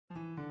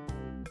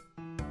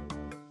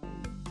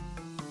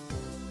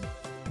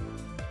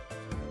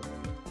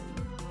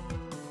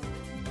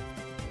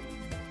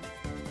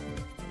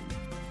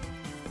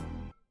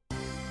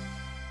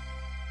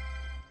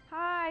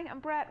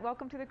Brett.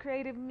 Welcome to the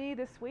Creative Me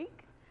this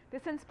week.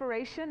 This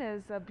inspiration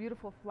is a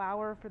beautiful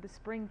flower for the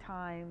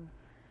springtime.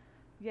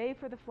 Yay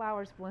for the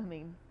flowers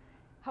blooming.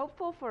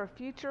 Hopeful for a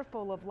future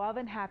full of love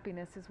and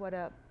happiness is what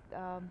a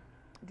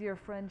dear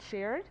friend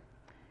shared.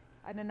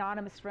 An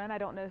anonymous friend. I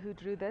don't know who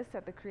drew this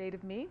at the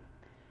Creative Me.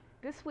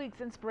 This week's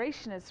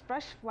inspiration is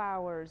fresh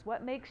flowers.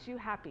 What makes you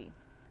happy?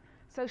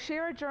 So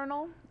share a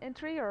journal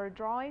entry or a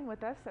drawing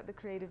with us at the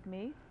Creative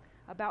Me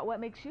about what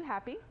makes you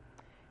happy.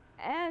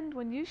 And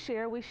when you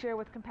share, we share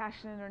with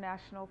Compassion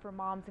International for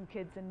moms and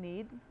kids in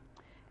need.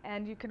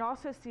 And you can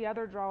also see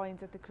other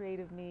drawings at the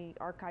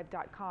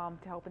creativemearchive.com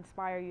to help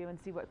inspire you and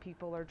see what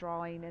people are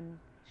drawing and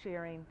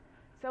sharing.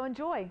 So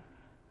enjoy.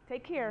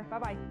 Take care.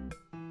 Bye-bye.